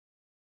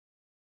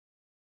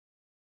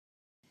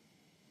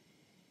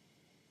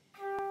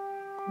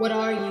What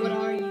are you?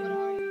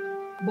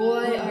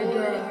 Boy or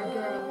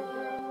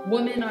girl?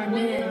 Woman or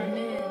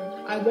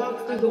man? I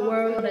walk through the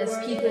world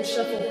as people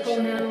shuffle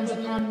pronouns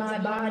upon my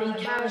body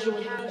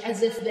casually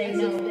as if they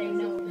know.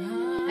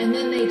 And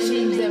then they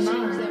change their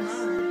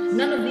minds.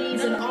 None of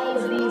these and all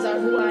of these are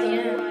who I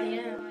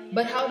am.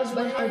 But how does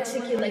one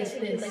articulate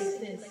this?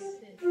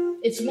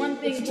 It's one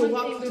thing to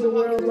walk through the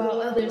world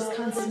while others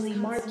constantly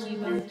mark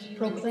you and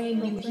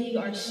proclaim you he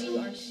or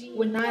she,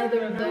 when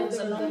neither of those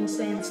alone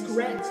stands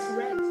correct.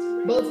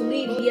 Both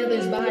leave the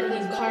other's body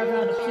and carve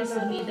out a piece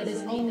of me that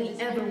is only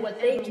ever what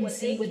they can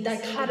see with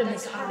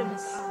dichotomous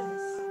eyes.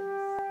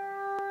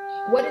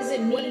 What does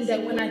it mean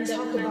that when I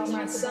talk about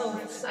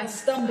myself, I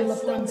stumble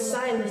upon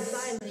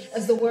silence,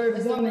 as the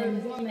word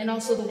woman and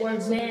also the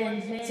word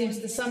man seems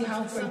to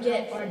somehow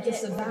forget or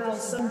disavow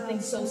something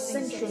so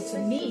central to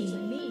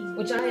me,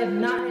 which I have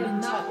not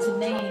been taught to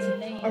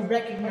name or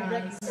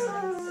recognize?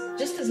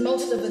 Just as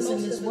most of us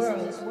in this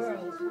world,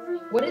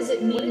 what does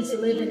it mean to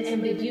live in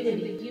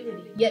ambiguity,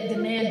 yet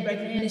demand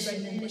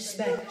recognition and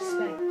respect?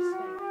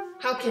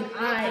 How can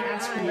I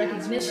ask for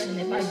recognition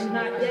if I do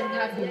not yet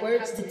have the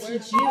words to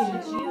teach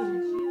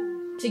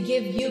you, to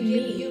give you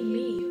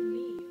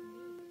me?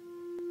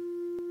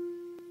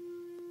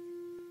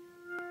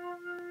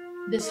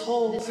 This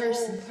whole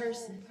person.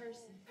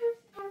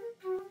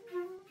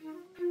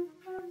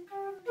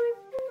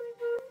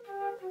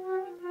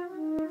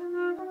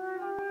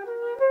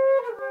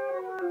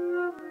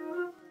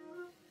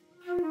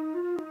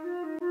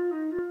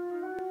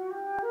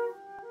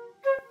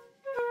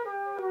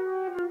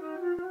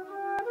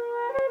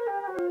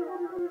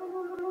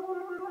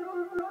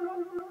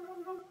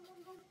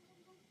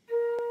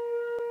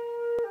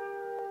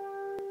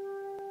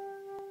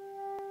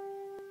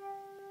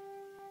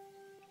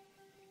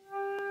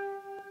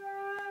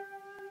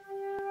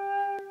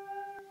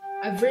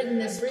 I've written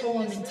this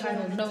poem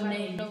entitled No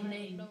Name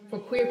for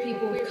queer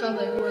people of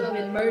color who have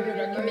been murdered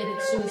or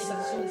committed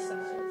suicide.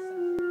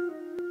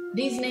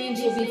 These names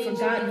will be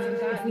forgotten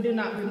if we do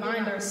not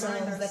remind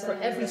ourselves that for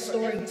every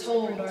story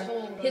told or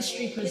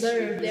history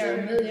preserved, there are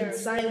a million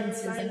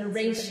silences and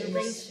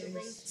erasures.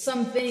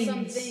 Some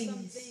things,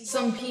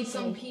 some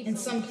people, and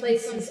some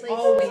places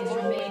always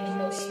remain in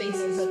those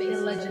spaces of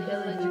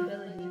illegibility.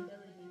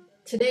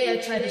 Today I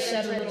try to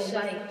shed a little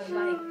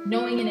light,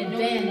 knowing in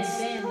advance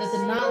that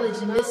the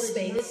knowledge in this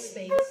space,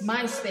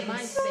 my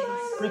space,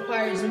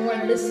 requires more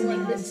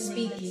listening than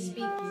speaking,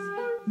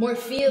 more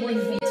feeling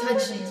than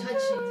touching,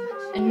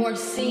 and more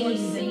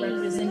seeing than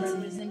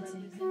representing.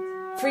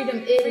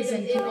 Freedom is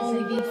and can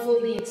only be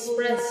fully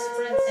expressed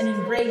and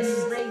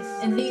embraced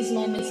in these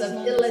moments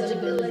of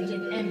illegibility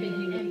and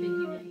ambiguity.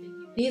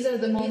 These are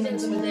the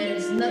moments where there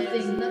is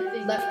nothing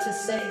left to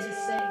say,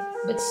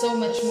 but so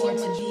much more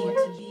to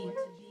be.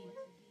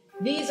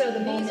 These are the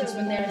moments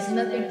when there is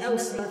nothing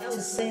else left to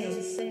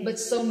say, but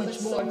so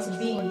much more to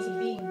be.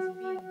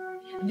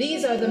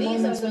 These are the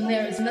moments when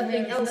there is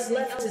nothing else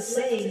left to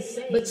say,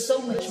 but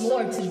so much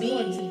more to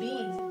be.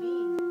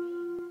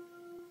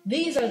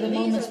 These are the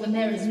moments when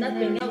there is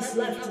nothing else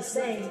left to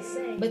say,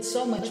 but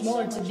so much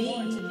more to be.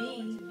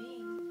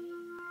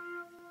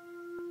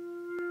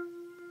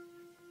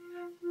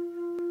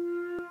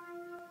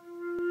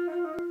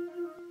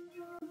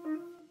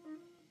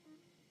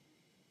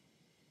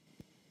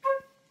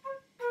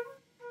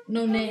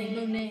 No name.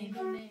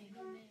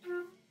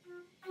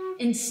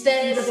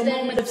 Instead of a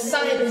moment of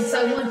silence,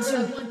 I want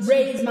to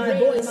raise my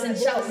voice and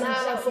shout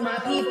loud for my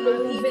people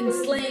who've been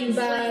slain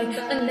by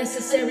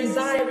unnecessary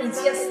violence.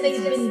 Yes,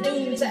 they've been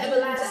doomed to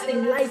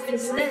everlasting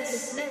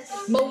lifelessness,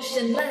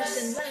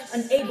 motionless,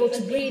 unable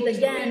to breathe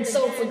again,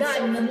 so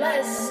forgotten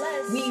unless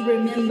we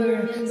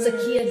remember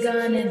Zakia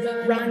Gunn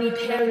and Ronnie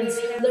Paris,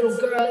 little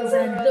girls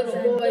and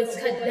little boys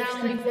cut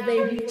down before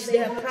they reach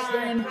their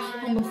prime.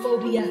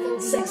 Homophobia,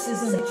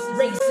 sexism,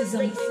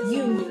 racism,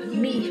 you,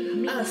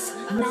 me, us,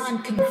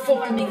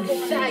 non-conforming,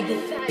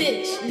 faggot,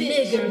 bitch,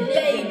 nigger,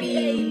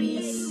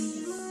 babies.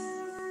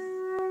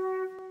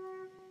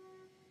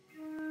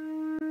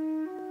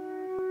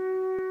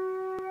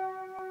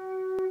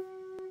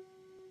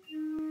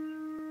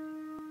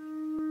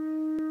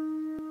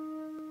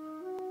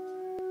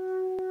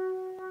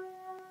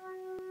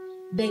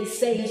 They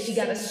say she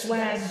got a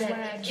swag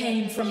that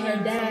came from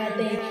her dad.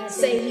 They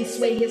say he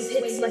sway his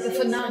hips like a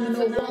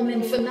phenomenal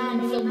woman,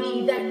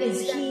 phenomenally. That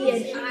is he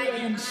and I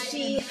am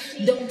she.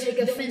 Don't take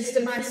offense to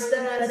my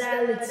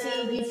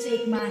stylity. You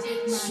take my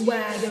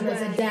swagger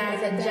as a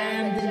dagger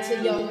jammed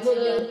into your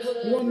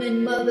hood.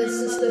 Woman, mother,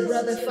 sister,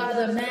 brother,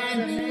 father,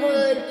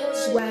 manhood.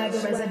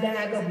 Swagger as a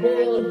dagger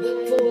bull,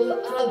 full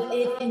of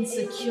it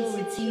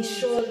insecurity.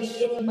 Surely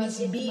it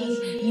must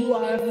be you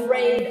are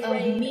afraid of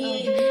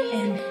me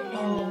and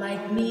all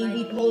like me.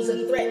 We pose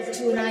a threat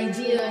to an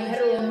ideal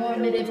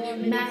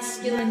heteronormative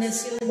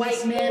masculinist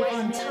white man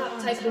on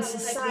top type of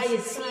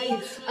society,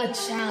 a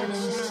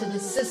challenge to the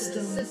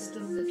system.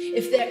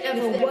 If there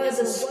ever was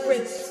a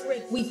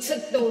script, we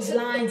took those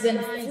lines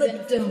and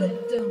flipped them.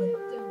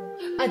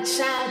 A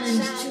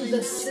challenge to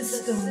the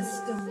system.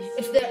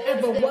 If there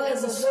ever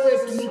was a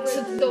script, we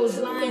took those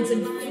lines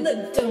and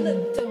flipped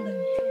them.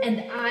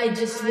 And I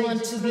just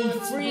want to be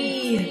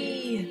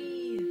free.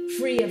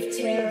 Free of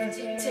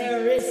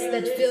terrorists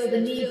that feel the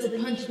need to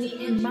punch me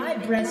in my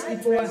breast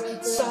before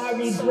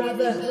sorry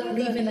brother,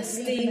 leaving a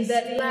sting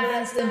that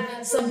lasts.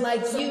 And some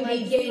like you,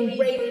 he getting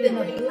raped in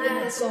a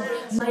blast. Or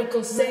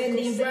Michael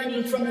Sandy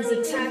running from his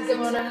attacker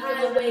on a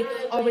highway,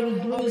 already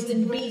bruised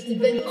and beaten,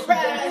 then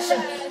crash.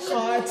 A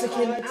car took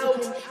him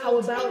out. How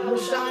about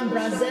Rashawn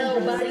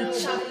Brazel, body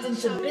chopped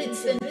into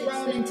bits, then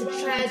thrown into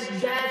trash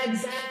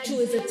bags? To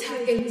his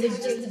attacker, he was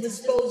just a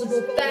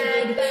disposable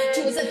fag.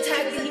 To his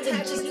attacker, he was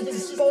just a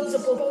disposable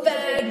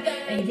fag.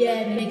 And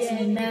yeah, it makes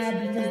me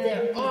mad because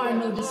there are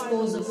no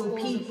disposable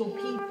people.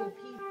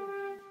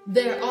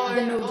 There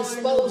are no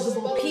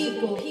disposable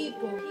people.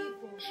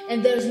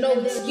 And there's no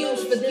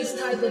excuse for this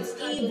type of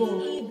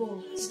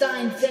evil.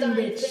 Stein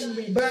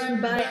Finrich,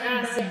 burned by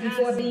acid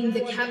before being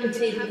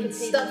decapitated and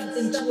stuffed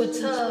into a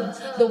tub.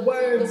 The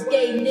words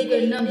gay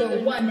nigger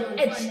 #1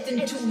 etched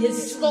into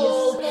his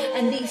skull.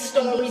 And these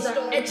stories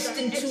are etched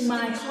into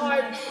my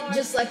heart,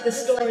 just like the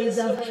stories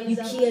of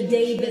Ukiah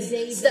Davis,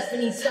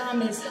 Stephanie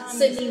Thomas,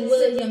 Sidney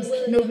Williams,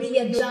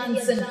 Maria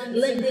Johnson,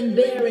 Lyndon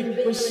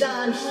Barrett,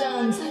 Rashawn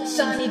Holmes,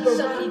 Shani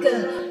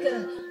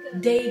Baraka,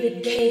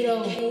 David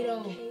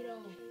Cato.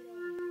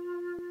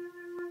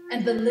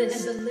 And the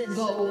list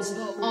goes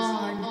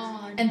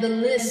on, and the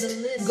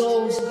list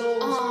goes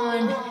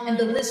on, and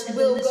the list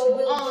will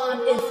go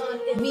on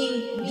if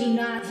we do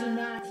not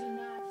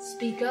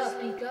speak up.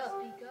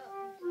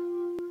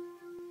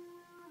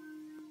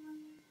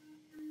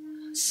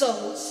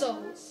 So,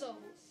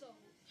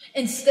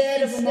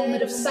 instead of a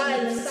moment of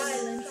silence,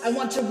 I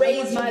want to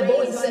raise my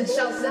voice and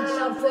shout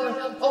loud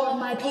for all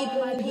my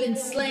people who've been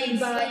slain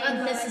by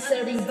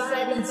unnecessary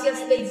violence.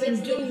 Yes, they've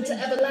been doomed to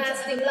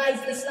everlasting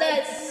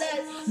lifelessness,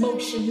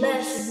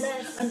 motionless,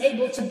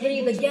 unable to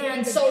breathe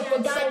again, so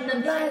forgotten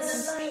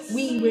unless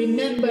we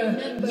remember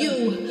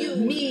you,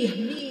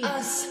 me,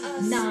 us,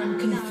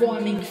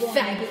 non-conforming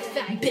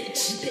faggot,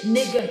 bitch,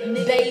 nigger,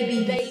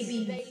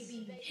 baby.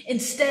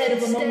 Instead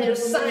of a moment of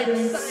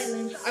silence,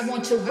 I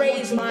want to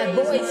raise my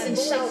voice and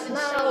shout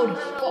loud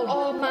for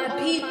all my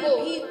people.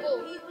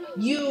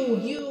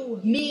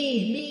 You,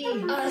 me,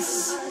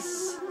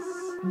 us.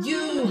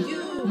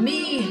 You,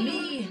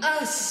 me,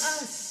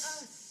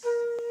 us.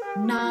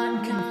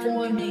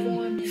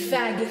 Non-conforming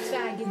faggot,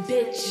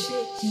 bitch,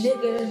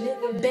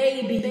 nigger,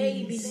 baby.